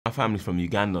My family's from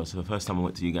Uganda, so the first time I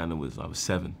went to Uganda was I was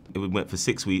 7. We went for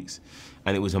 6 weeks,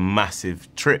 and it was a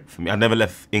massive trip for me. I never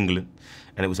left England,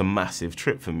 and it was a massive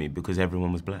trip for me because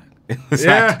everyone was black. It was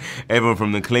like everyone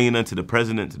from the cleaner to the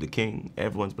president to the king,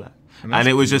 everyone's black. And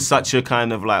it was just such a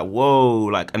kind of like, whoa,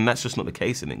 like, and that's just not the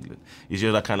case in England. It's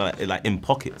just like kind of like in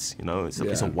pockets, you know, it's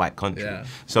a white country.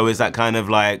 So it's that kind of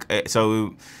like,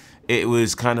 so it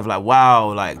was kind of like,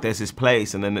 wow, like there's this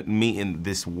place, and then meeting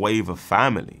this wave of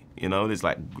family, you know, there's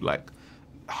like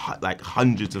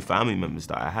hundreds of family members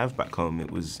that I have back home. It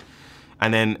was,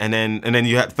 and then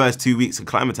you had the first 2 weeks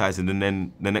acclimatizing, and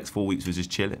then the next 4 weeks was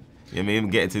just chilling. You know what I mean?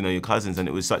 Getting to know your cousins, and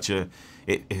it was such a,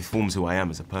 it forms who I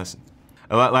am as a person.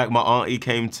 Like my auntie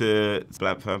came to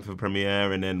Black Panther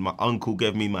premiere, and then my uncle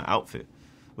gave me my outfit.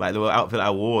 Like the outfit I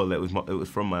wore, it was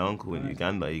from my uncle in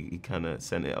Uganda. He kind of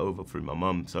sent it over through my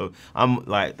mum. So I'm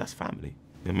like, that's family.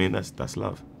 You know what I mean? That's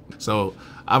love. So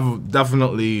I've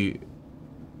definitely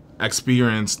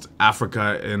experienced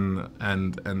Africa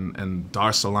and Dar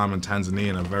es Salaam and Tanzania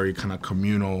in a very kind of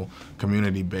communal,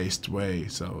 community-based way.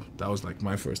 So that was like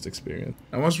my first experience.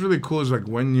 And what's really cool is like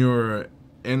when you're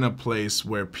in a place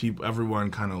where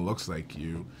everyone kind of looks like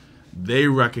you, they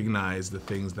recognize the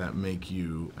things that make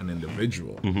you an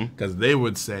individual. Because they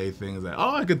would say things like,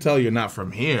 oh, I could tell you're not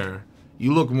from here.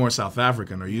 You look more South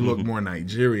African, or you look more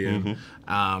Nigerian.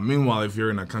 Meanwhile, if you're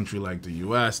in a country like the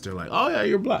US, they're like, oh yeah,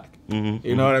 you're black.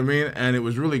 You know what I mean? And it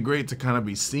was really great to kind of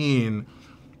be seen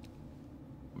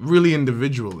really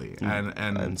individually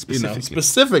and specifically. You know,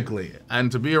 specifically,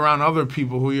 and to be around other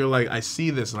people who you're like, I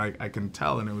see this and I can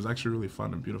tell, and it was actually really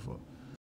fun and beautiful.